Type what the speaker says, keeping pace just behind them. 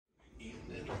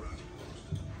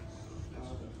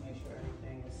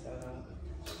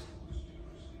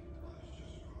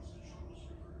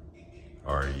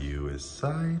Are you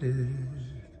excited?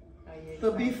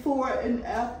 The before and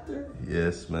after?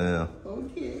 Yes, ma'am.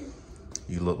 Okay.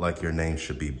 You look like your name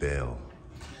should be Belle.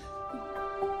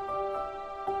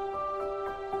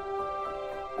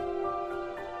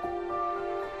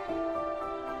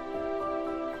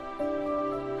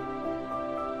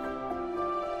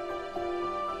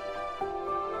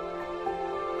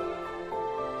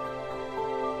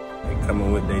 They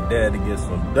coming with their dad to get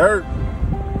some dirt.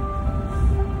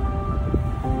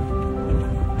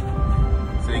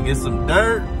 Say get some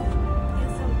dirt.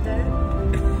 Get some dirt.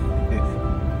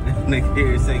 Nigga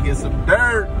here say get some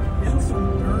dirt. Get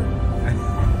some dirt.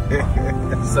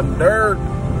 Some dirt.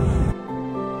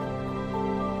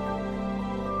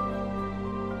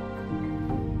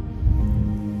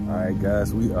 All right,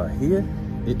 guys, we are here.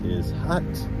 It is hot.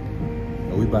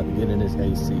 And we about to get in this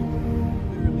AC.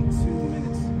 Literally 2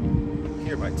 minutes.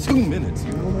 Here by 2 minutes.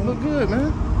 You look good,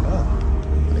 man.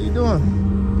 How you doing?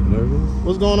 Nervous.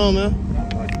 What's going on, man?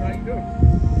 How you doing?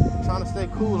 Trying to stay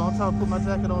cool. I'm trying to put my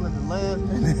jacket on at the last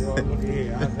minute. Well, look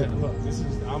here. Look, this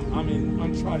is I'm in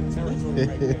uncharted territory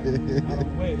right now. I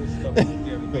don't wear this stuff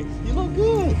every day. You look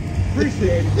good.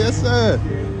 Appreciate it. Yes, sir.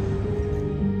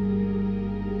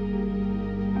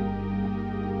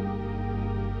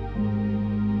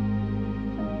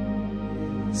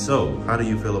 So, how do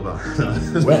you feel about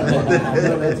it? Well,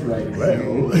 that's right.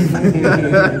 Well.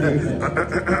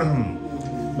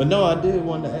 But no, I did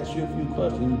want to ask you a few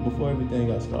questions before everything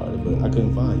got started, but I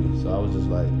couldn't find you. So I was just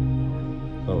like,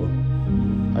 oh,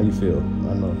 how you feel?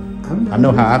 I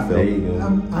know how I feel. There you go.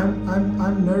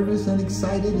 I'm nervous and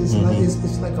excited. It's like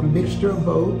it's like a mixture of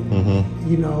both,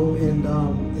 you know. And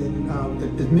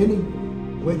as many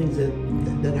weddings that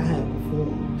I have before,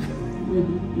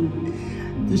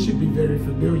 this should be very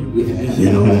familiar with me.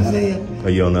 You know what I'm saying?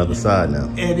 Are you on the other side now?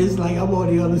 And it's like I'm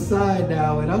on the other side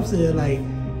now, and I'm saying like,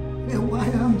 man, why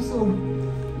I'm so,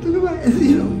 look at my,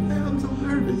 you know, man, I'm so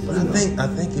nervous. But I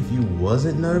think if you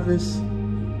wasn't nervous,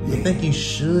 I think you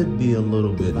should be a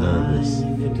little bit nervous.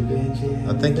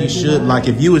 I think you should, like,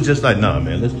 if you was just like, nah,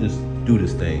 man, let's just do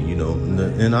this thing, you know.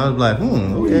 And I was like,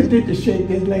 okay. You did the shake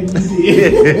this like you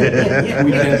did.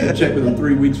 We can have to check with them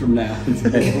 3 weeks from now.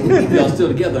 Y'all still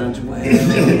together, aren't you? Well,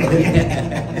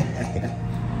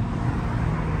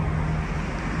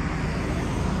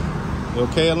 You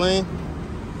okay, Elaine?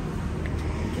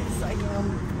 Yes, I am,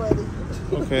 buddy.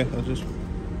 Okay, I'll just.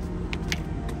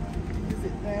 Is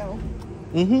it now?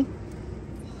 Mm-hmm.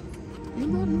 You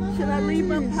look nice. Should I leave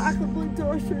my pocketbook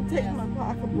or should I take my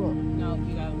pocketbook? No,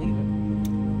 you gotta leave it.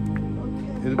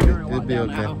 It'll be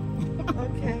okay.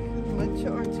 Okay, my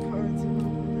charge cards.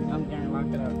 I'm gonna lock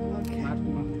it up. Okay.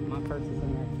 My purse is in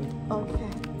there too. Okay.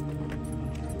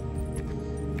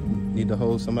 Need to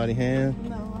hold somebody's hand?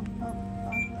 No,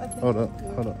 I think Hold I'm up,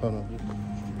 good. hold up.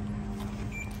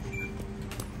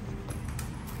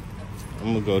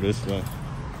 I'm gonna go this way.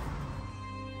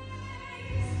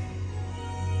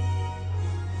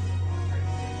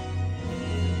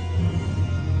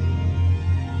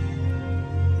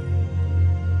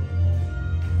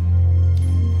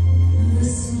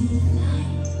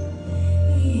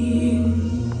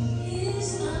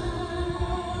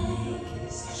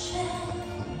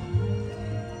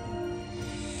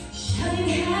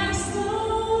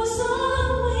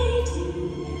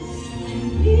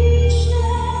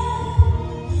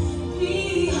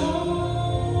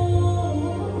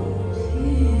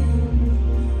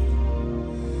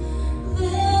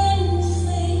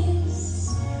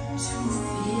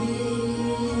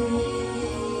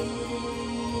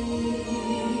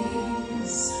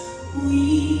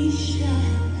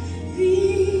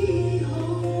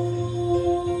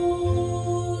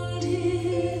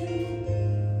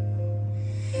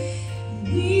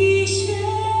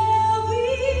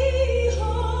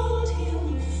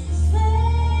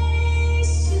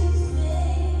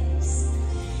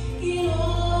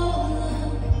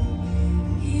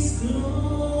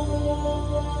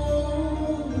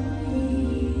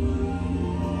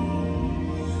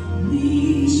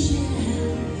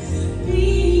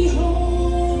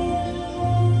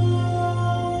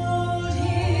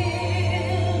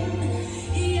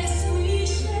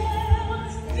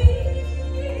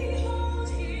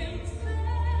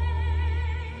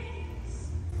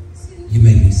 You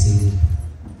may be seated.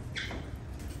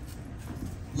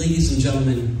 Ladies and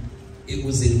gentlemen, it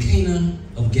was in Cana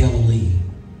of Galilee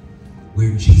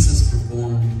where Jesus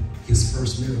performed his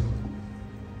first miracle.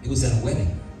 It was at a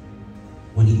wedding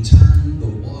when he turned the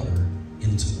water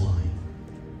into wine.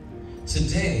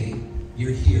 Today,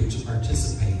 you're here to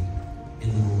participate in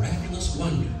the miraculous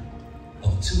wonder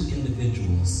of two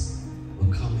individuals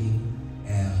becoming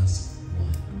as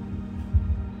one.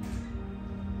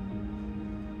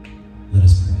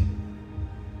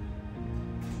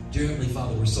 Dear Heavenly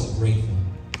Father, we're so grateful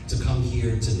to come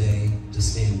here today to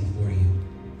stand before you.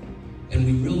 And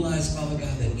we realize, Father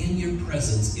God, that in your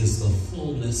presence is the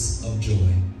fullness of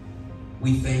joy.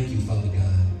 We thank you, Father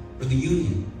God, for the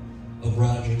union of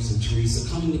Rogers and Teresa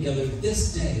coming together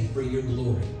this day for your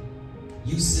glory.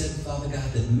 You said, Father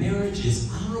God, that marriage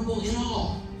is honorable in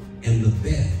all and the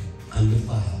bed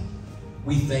undefiled.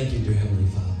 We thank you, dear Heavenly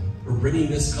Father, for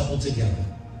bringing this couple together.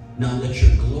 Now let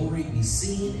your glory be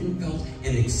seen and felt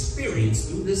and experienced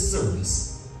through this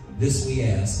service. This we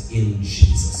ask in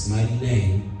Jesus' mighty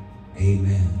name.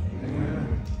 Amen.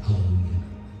 Amen.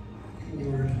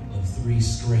 Hallelujah. Cord of 3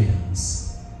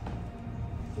 strands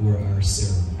for our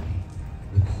ceremony.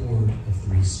 The cord of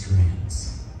 3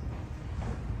 strands.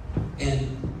 And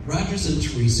Rogers and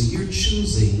Teresa, you're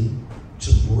choosing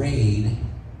to braid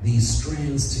these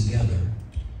strands together.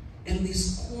 And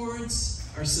these cords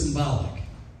are symbolic,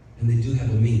 and they do have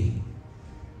a meaning.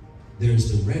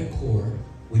 There's the red cord,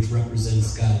 which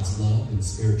represents God's love and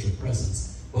spiritual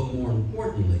presence, but more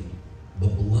importantly, the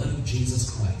blood of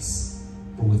Jesus Christ.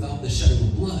 For without the shedding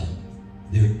of blood,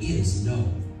 there is no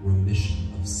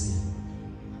remission of sin.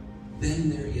 Then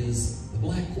there is the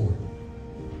black cord.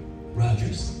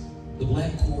 Rogers, the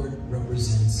black cord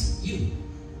represents you,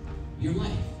 your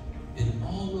life, and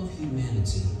all of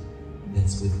humanity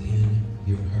that's within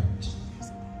your heart.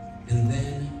 And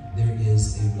then there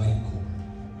is a white cord.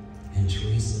 And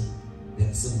Teresa,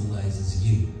 that symbolizes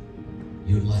you,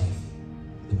 your life,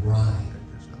 the bride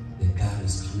that God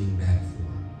is coming back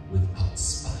for without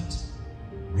spot,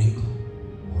 wrinkle,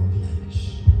 or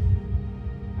blemish.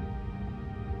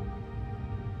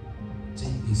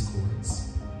 Take these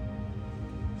cords.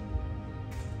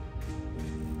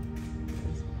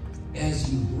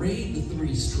 As you braid the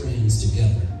 3 strands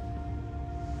together,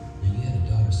 and you had a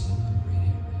daughter, so you know how to braid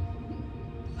hair,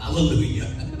 right? Hallelujah.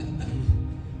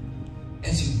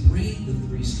 As you braid the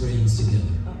 3 strands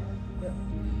together,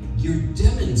 you're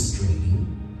demonstrating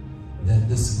that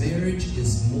this marriage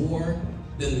is more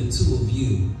than the 2 of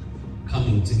you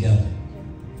coming together.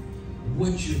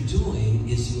 What you're doing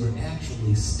is you're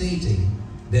actually stating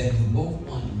that you both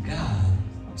want God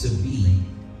to be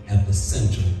at the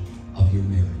center of your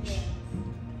marriage.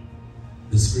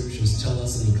 The scriptures tell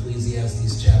us in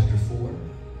Ecclesiastes chapter 4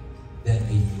 that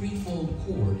a threefold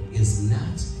cord is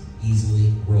not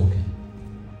easily broken.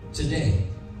 Today,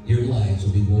 your lives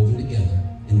will be woven together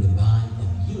in the bond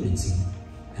of unity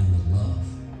and the love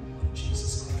of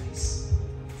Jesus Christ.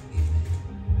 Amen.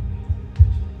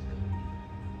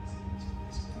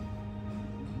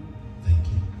 Thank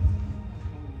you.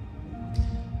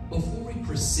 Before we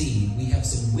proceed, we have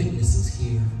some witnesses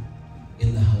here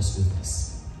in the house with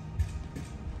us.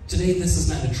 Today, this is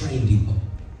not a train depot.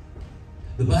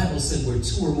 The Bible said where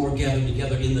 2 or more gathered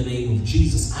together in the name of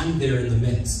Jesus, I'm there in the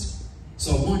midst.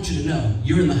 So I want you to know,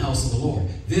 you're in the house of the Lord.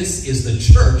 This is the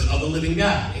church of the living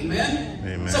God. Amen?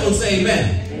 Amen. Someone say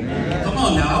amen. Amen. Come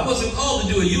on now, I wasn't called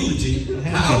to do a eulogy.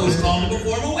 I was called to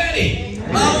perform a wedding.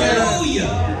 Hallelujah.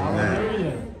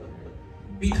 Hallelujah.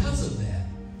 Because of that,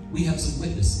 we have some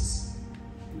witnesses.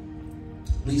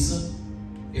 Lisa,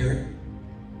 Eric,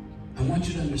 I want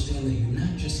you to understand that you're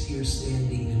not just here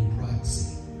standing in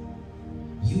proxy.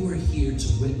 You are here to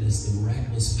witness the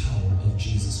miraculous power of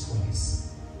Jesus Christ.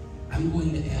 I'm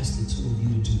going to ask the 2 of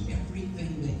you to do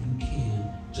everything that you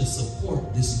can to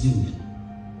support this union.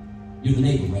 You're the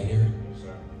neighbor, right, Eric?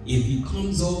 If he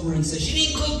comes over and says, she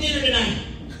didn't cook dinner tonight,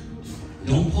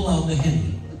 don't pull out the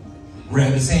handy.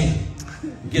 Grab his hand,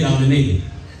 get on the knee,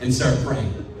 and start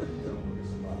praying.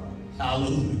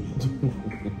 Hallelujah.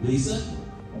 Lisa,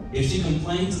 if she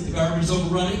complains that the garbage is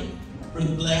overrunning for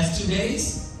the last 2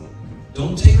 days,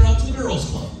 don't take her out to the girls'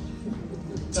 club.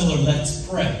 Tell her, let's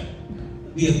pray.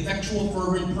 The effectual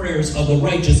fervent prayers of the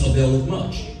righteous availeth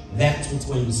much. That's what's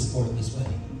going to support this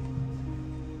wedding.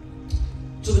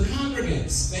 To the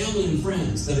congregants, family, and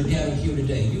friends that are gathered here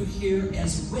today, you're here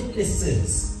as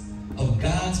witnesses of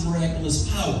God's miraculous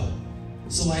power.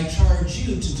 So I charge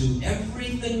you to do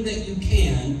everything that you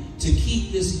can to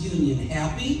keep this union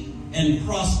happy and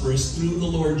prosperous through the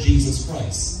Lord Jesus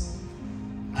Christ.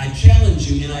 I challenge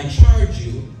you and I charge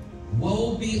you,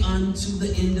 woe be unto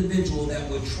the individual that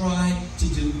would try to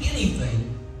do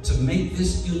anything to make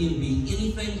this union be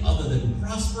anything other than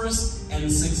prosperous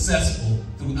and successful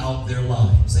throughout their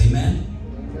lives. Amen?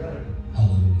 Amen.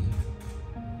 Hallelujah.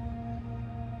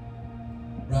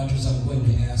 Rogers, I'm going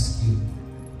to ask you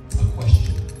a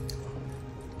question.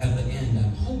 At the end,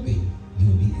 I'm hoping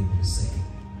you'll be able to say,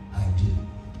 I do.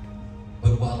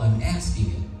 But while I'm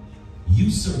asking it,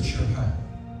 you search your heart.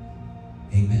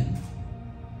 Amen?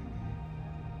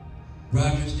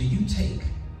 Rogers, do you take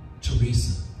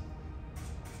Teresa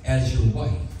as your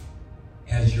wife,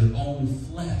 as your own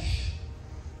flesh,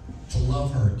 to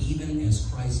love her even as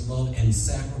Christ loved and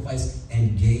sacrificed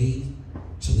and gave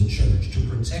to the church, to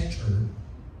protect her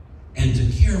and to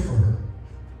care for her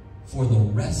for the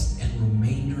rest and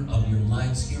remainder of your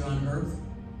lives here on earth,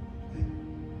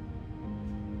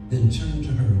 then turn to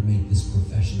her and make this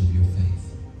profession of your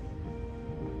faith.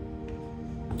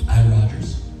 I,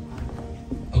 Rogers,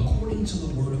 according to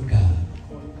the word of God,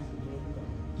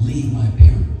 leave my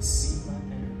parents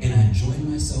and I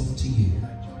join myself to you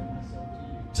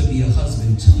to be a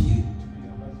husband to you.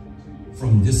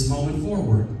 From this moment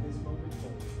forward,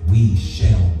 we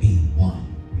shall be one.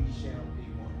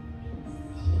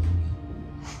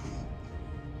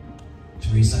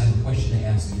 Teresa, I have a question to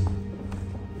ask you.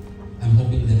 I'm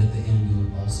hoping that at the end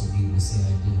you'll also be able to say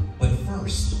I do. But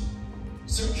first,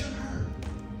 search your heart.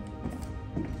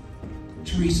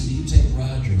 Teresa, do you take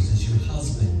Rogers as your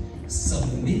husband,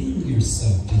 submitting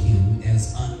yourself to him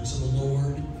as unto the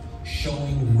Lord,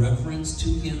 showing reverence to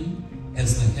him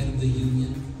as the head of the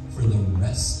union for the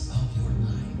rest of your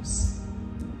lives?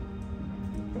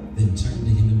 Then turn to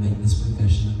him and make this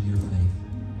profession of your faith.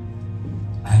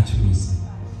 I, Teresa,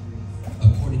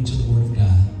 according to the word of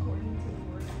God,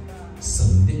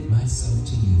 submit myself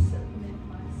to you,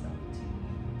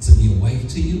 to be a wife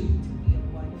to you.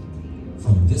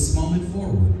 From this moment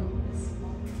forward,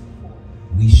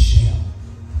 we shall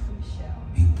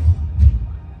be one.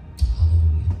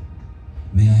 Hallelujah.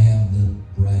 May I have the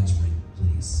bride's ring,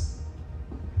 please?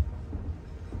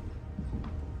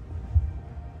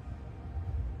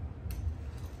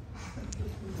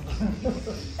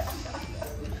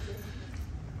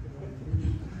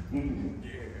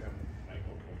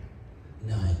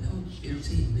 No, I know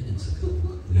 15 minutes ago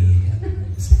we had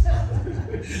rings. I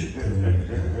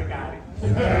got it.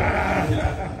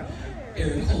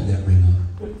 Eric, hold that ring up.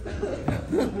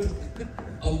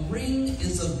 A ring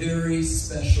is a very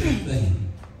special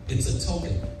thing. It's a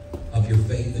token of your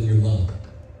faith and your love.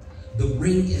 The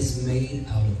ring is made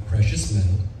out of precious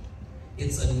metal.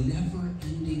 It's a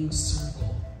never-ending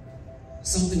circle.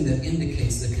 Something that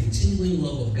indicates the continuing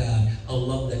love of God, a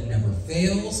love that never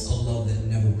fails, a love that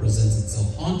never presents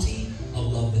itself haughty, a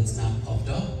love that's not puffed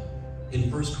up. In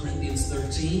 1 Corinthians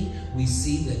 13, we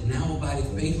see that now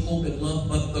abideth faith, hope, and love,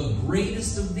 but the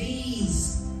greatest of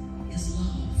these is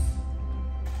love.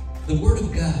 The Word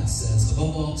of God says,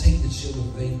 above all, take the shield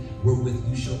of faith, wherewith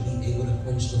you shall be able to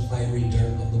quench the fiery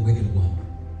dart of the wicked one.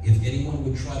 If anyone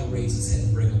would try to raise his head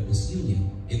and break up this union,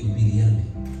 it would be the enemy.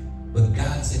 But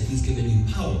God said he's given you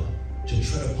power to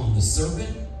tread upon the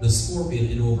serpent, the scorpion,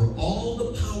 and over all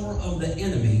the power of the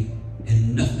enemy,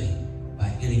 and nothing by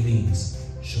any means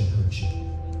shall hurt you.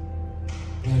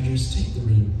 Rogers, take the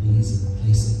ring, please, and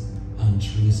place it on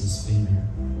Teresa's finger,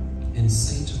 and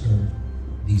say to her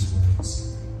these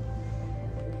words.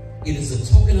 It is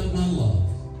a token of my love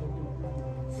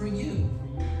for you,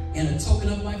 and a token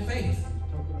of my faith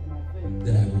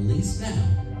that I release now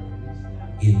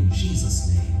in Jesus'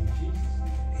 name.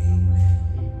 Amen.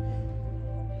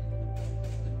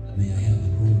 May I have the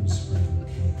groom's ring,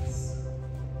 please?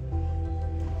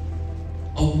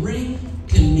 A ring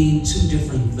can mean two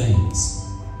different things.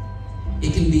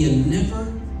 It can be a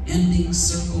never-ending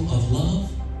circle of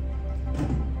love,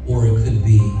 or it could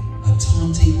be a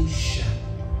taunting shackle.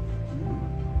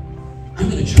 I'm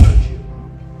going to charge you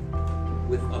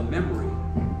with a memory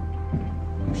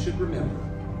you should remember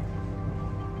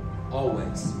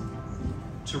always.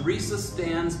 Teresa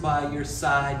stands by your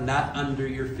side, not under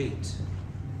your feet.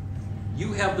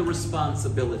 You have the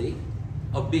responsibility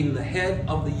of being the head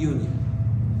of the union.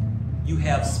 You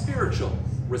have spiritual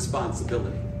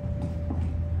responsibility.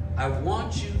 I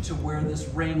want you to wear this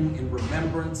ring in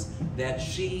remembrance that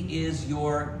she is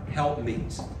your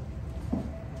helpmeet.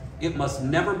 It must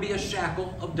never be a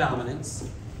shackle of dominance,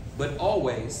 but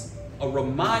always a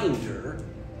reminder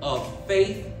of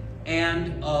faith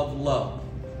and of love.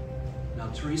 Now,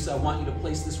 Teresa, I want you to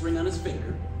place this ring on his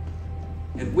finger.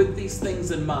 And with these things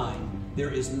in mind, there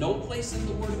is no place in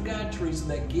the Word of God, Teresa,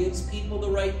 that gives people the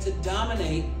right to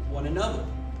dominate one another.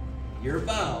 Your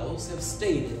vows have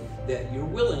stated that you're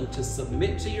willing to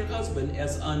submit to your husband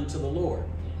as unto the Lord.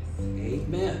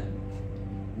 Amen.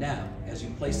 Now, as you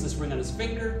place this ring on his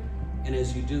finger, and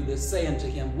as you do this, say unto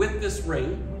him, with this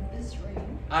ring,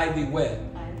 I be wed.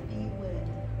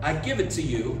 I give it to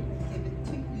you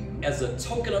as a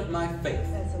token of my faith.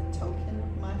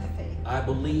 I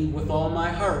believe with all my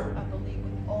heart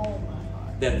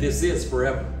that this is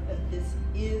forever.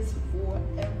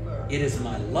 It is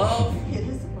my love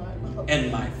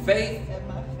and my faith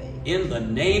in the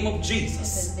name of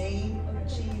Jesus.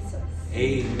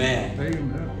 Amen.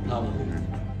 Hallelujah.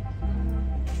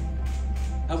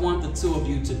 I want the two of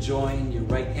you to join your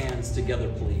right hands together,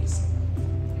 please.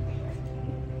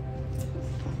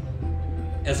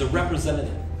 As a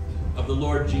representative of the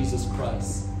Lord Jesus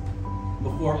Christ,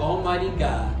 before Almighty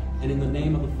God, and in the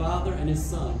name of the Father and His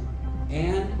Son,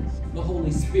 and the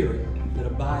Holy Spirit that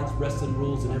abides, rests, and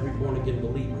rules in every born-again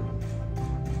believer,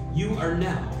 you are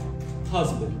now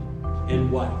husband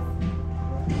and wife.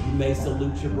 You may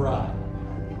salute your bride.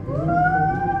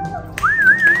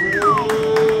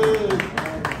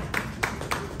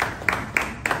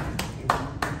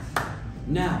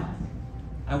 Now,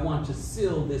 I want to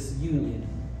seal this union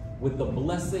with the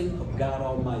blessing of God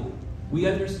Almighty. We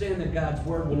understand that God's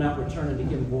word will not return unto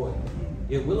Him void.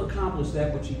 It will accomplish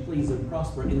that which He pleased and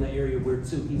prosper in the area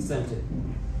whereto He sent it.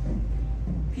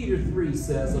 Peter 3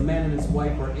 says, a man and his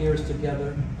wife are heirs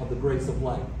together of the grace of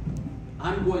life.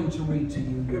 I'm going to read to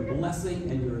you your blessing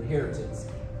and your inheritance.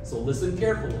 So listen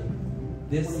carefully.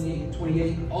 This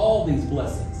 28, all these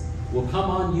blessings will come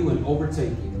on you and overtake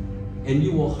you. And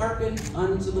you will hearken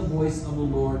unto the voice of the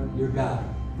Lord your God.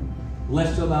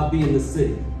 Blessed shall thou be in the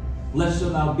city. Blessed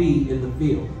shall thou be in the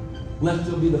field. Blessed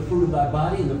shall be the fruit of thy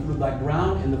body, and the fruit of thy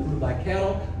ground, and the fruit of thy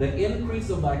cattle, the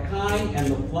increase of thy kind, and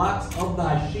the flocks of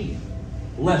thy sheep.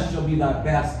 Blessed shall be thy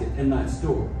basket and thy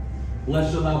store.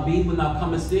 Blessed shall thou be when thou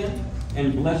comest in,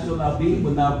 and blessed shall thou be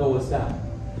when thou goest out.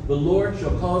 The Lord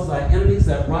shall cause thy enemies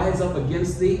that rise up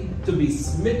against thee to be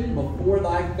smitten before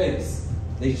thy face.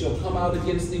 They shall come out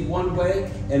against thee one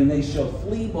way, and they shall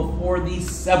flee before thee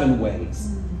 7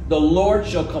 ways. The Lord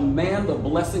shall command the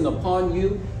blessing upon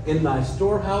you in thy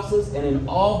storehouses and in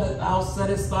all that thou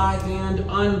settest thy hand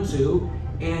unto,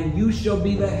 and you shall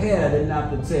be the head and not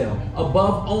the tail,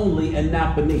 above only and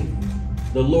not beneath.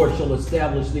 The Lord shall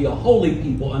establish thee a holy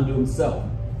people unto Himself,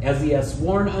 as He has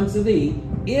sworn unto thee,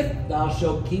 if thou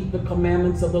shalt keep the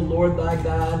commandments of the Lord thy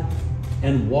God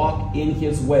and walk in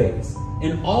His ways.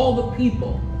 And all the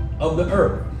people of the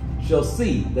earth shall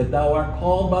see that thou art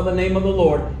called by the name of the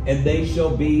Lord, and they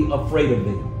shall be afraid of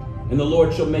thee. And the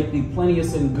Lord shall make thee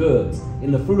plenteous in goods,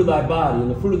 in the fruit of thy body, in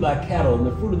the fruit of thy cattle, in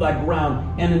the fruit of thy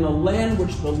ground, and in the land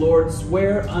which the Lord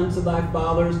sware unto thy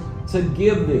fathers to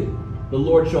give thee. The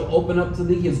Lord shall open up to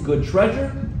thee His good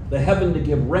treasure, the heaven to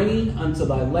give rain unto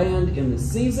thy land in the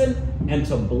season, and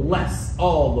to bless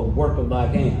all the work of thy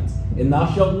hands. And thou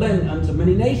shalt lend unto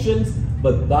many nations,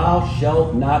 but thou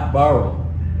shalt not borrow.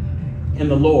 And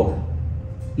the Lord,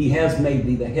 He has made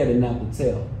thee the head and not the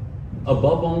tail,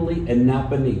 above only and not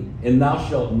beneath. And thou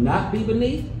shalt not be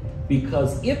beneath,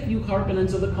 because if you hearken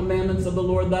unto the commandments of the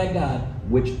Lord thy God,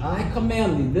 which I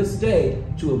command thee this day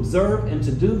to observe and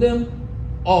to do them,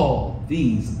 all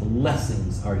these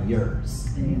blessings are yours.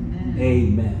 Amen.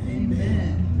 Amen.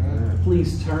 Amen.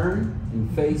 Please turn and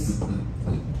face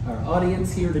our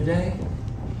audience here today.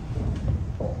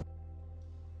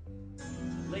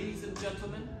 Ladies and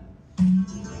gentlemen,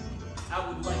 I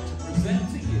would like to present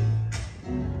to you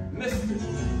Mr.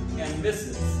 and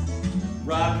Mrs.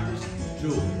 Rogers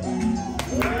Jewelry.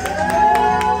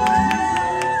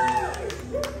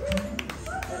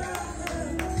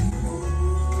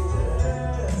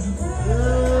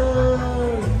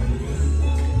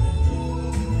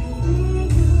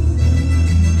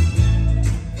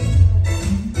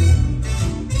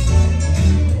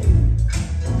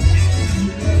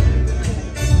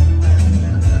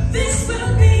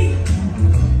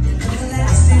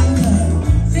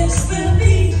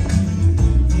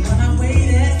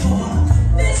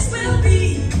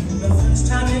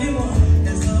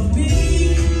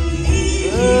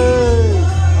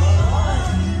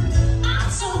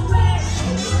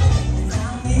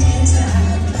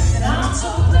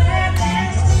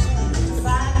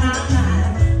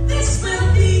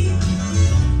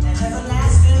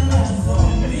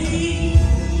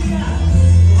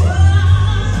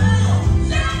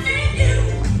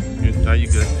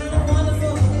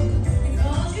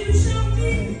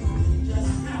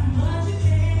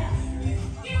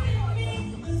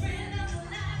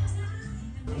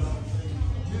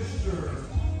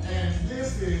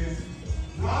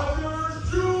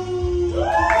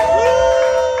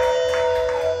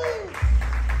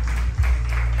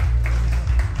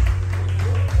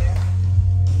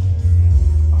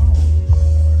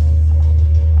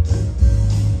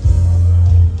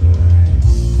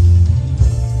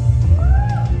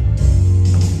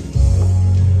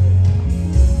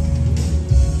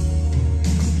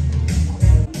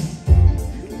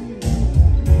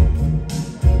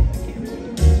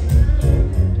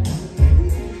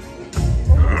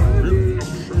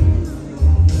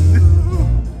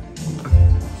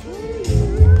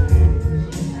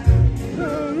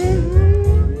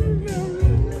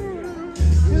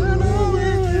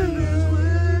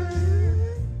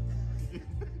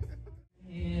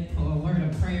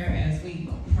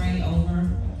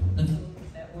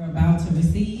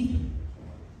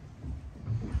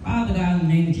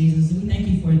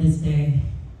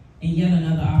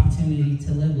 opportunity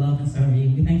to live, love, and serve you.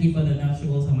 We thank you for the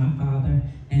nuptials of my father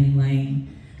and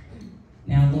Elaine.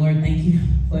 Now, Lord, thank you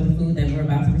for the food that we're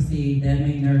about to receive that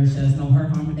may nourish us. No hurt,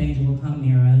 harm, or danger will come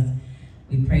near us.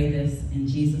 We pray this in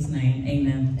Jesus' name.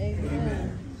 Amen.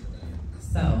 Amen.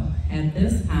 So, at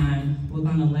this time, we're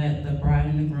going to let the bride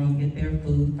and the groom get their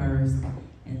food first,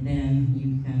 and then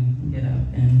you can get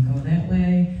up and go that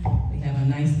way. We have a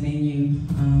nice menu.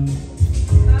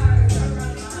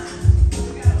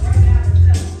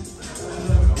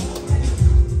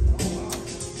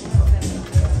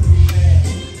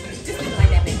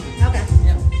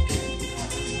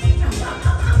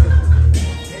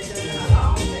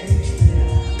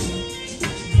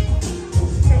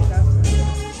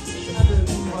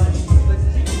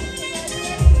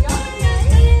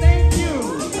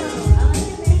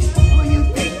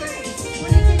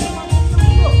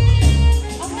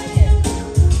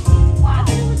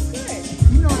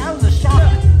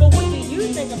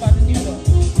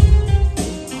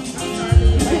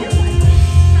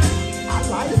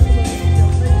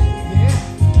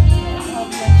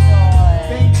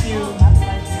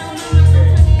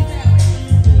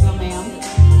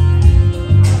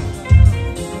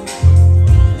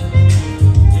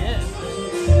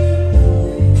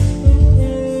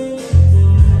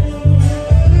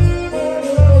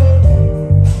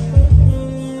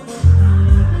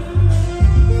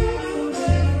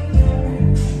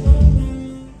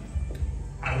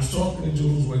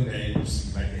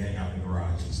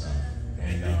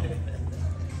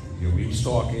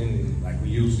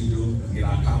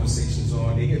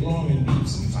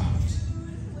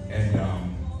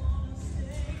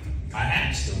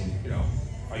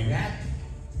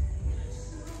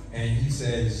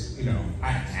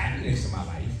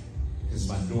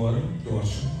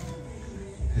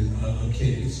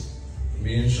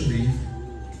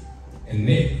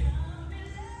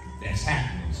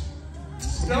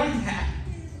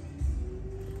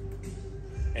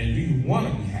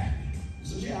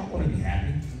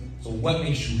 What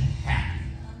makes you happy?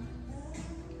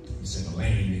 He said,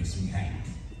 Elaine makes me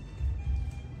happy.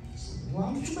 I said, well,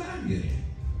 why don't you marry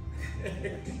her?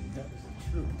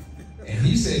 And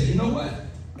he said, you know what?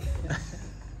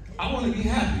 I want to be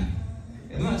happy.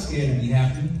 And I'm not scared to be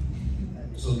happy.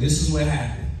 So this is what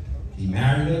happened. He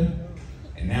married her,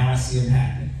 and now I see him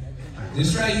happy.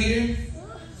 This right here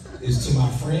is to my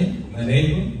friend, my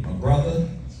neighbor, my brother,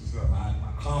 my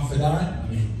confidant. I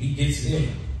mean, he gets it in.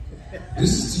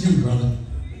 This is to you, brother.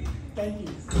 Thank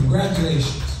you.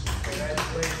 Congratulations.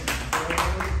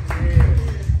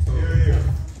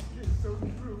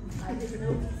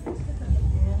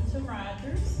 To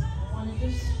Rogers, I want to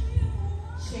just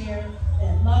share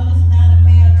that love is not a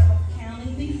matter of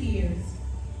counting the years.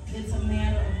 It's a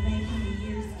matter of making the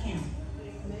years count.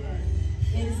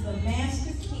 It is the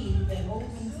master key that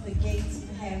opens the gates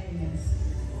to happiness.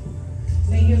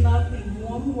 May your love be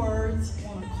warm words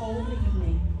on a cold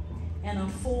evening and a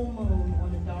full moon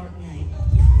on a dark night.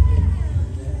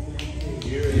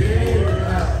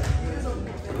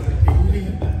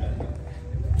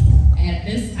 At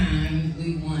this time,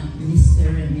 we want Mr.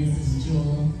 and Mrs.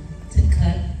 Jewel to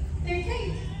cut their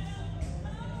cake.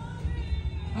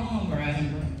 Come on, bride and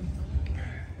groom.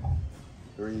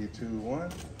 3, 2,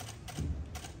 1.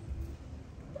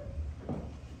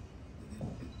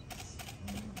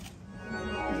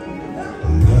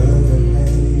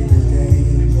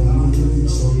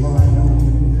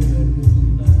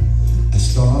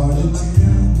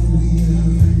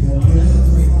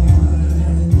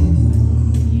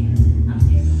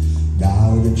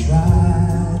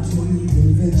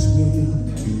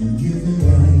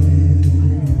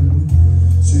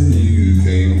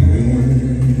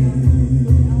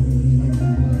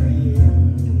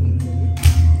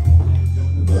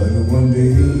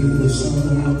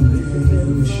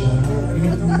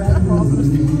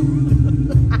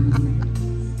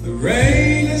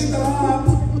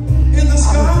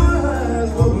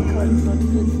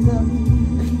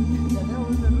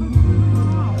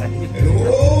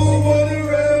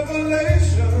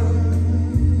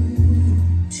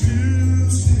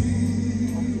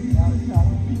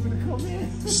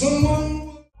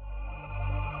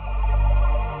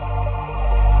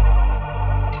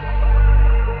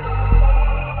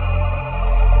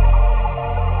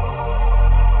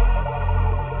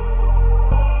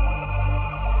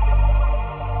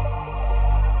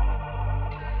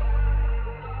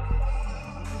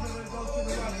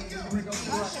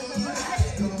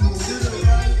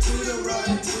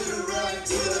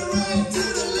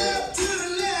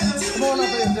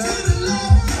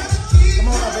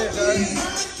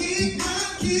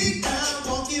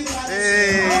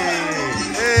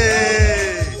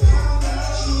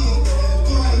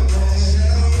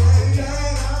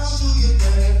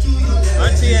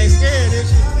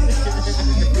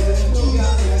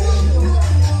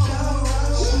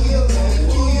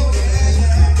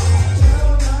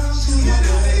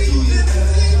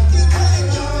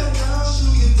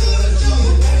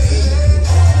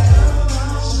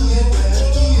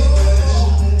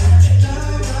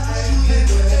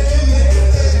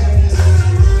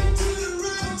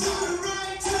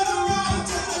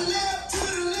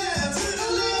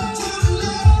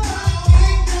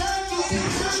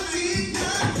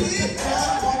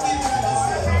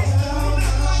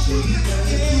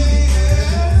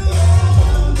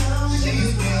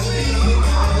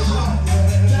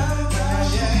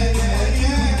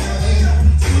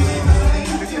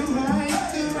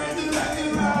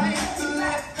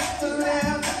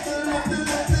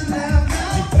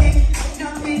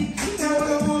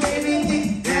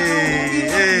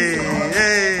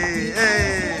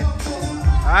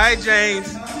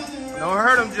 James. Don't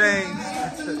hurt him, James.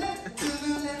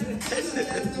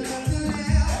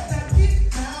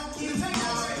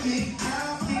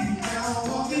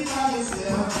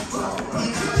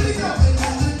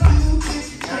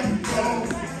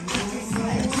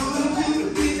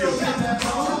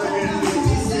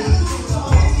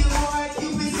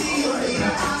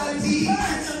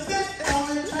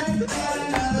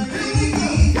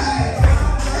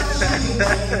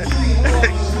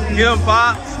 Get him,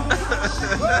 Pops.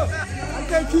 I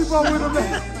can't keep up with him,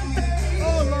 man.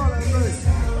 Oh, Lord, have mercy.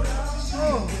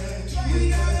 Oh,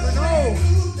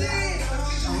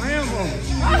 Rambo.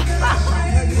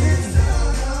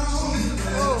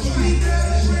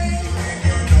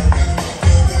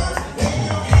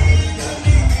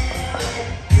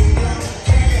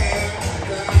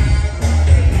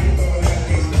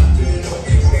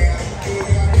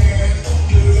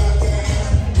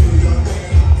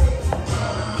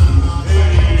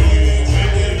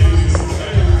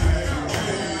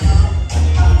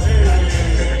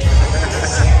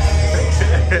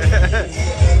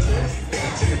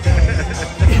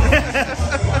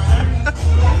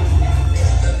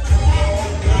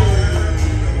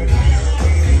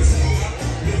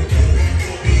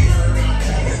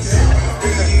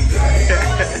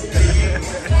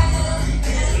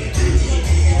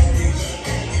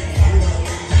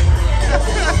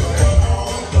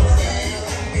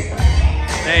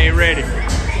 They ain't ready.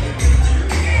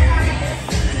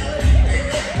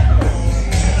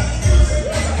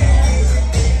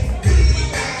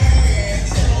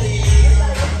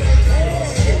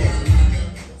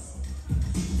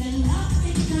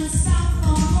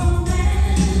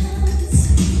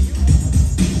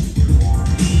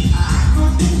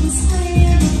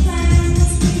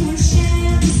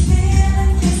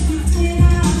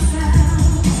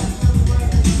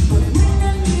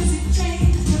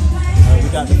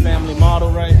 Got the family model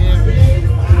right here. You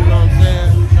know what I'm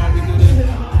saying? How we do this?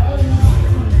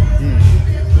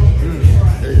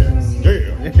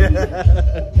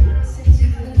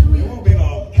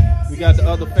 We got the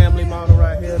other family model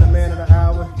right here, the man of the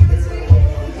hour.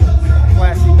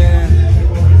 Classy man.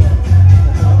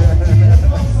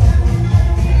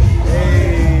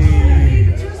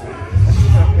 Hey.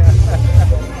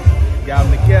 Got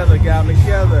them together, got them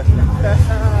together.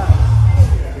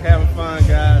 We're having fun,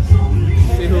 guys.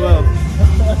 See who else.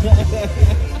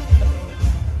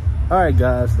 All right,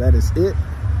 guys, that is it.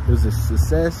 It was a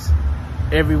success.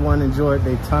 Everyone enjoyed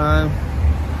their time.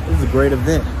 It was a great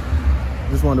event.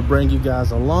 Just wanted to bring you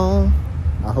guys along.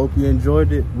 I hope you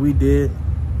enjoyed it. We did.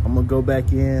 I'm gonna go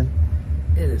back in.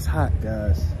 It is hot,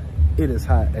 guys. It is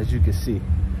hot, as you can see.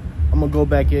 I'm gonna go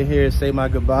back in here and say my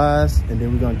goodbyes, and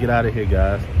then we're gonna get out of here,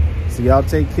 guys. So y'all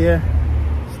take care.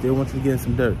 Still want you to get in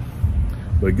some dirt,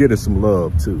 but get us some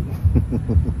love too.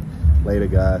 Later,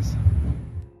 guys.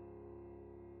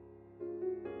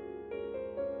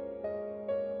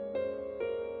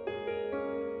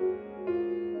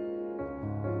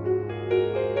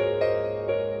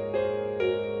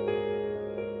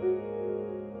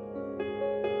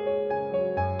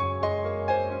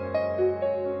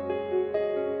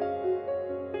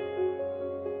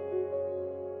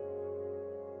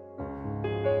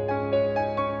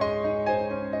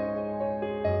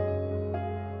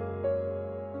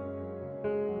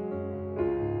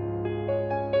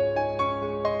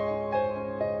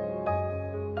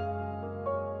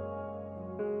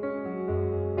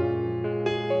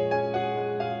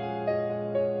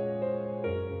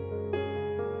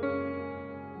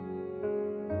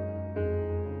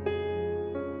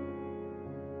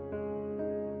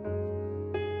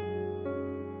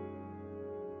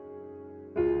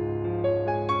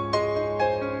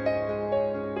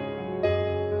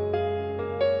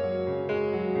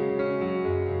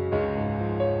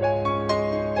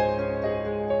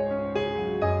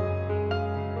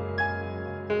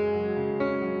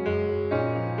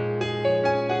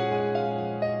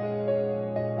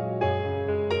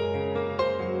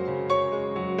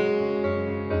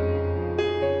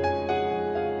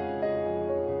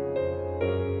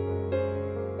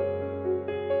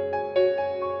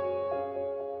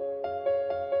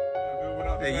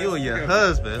 Hey, you and your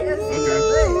husband.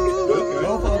 Okay.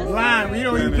 Both are blind. We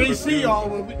don't even can't see y'all.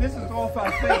 This is off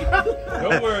our face.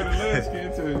 Don't worry, the legs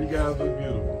can't tell you. You guys look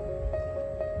beautiful.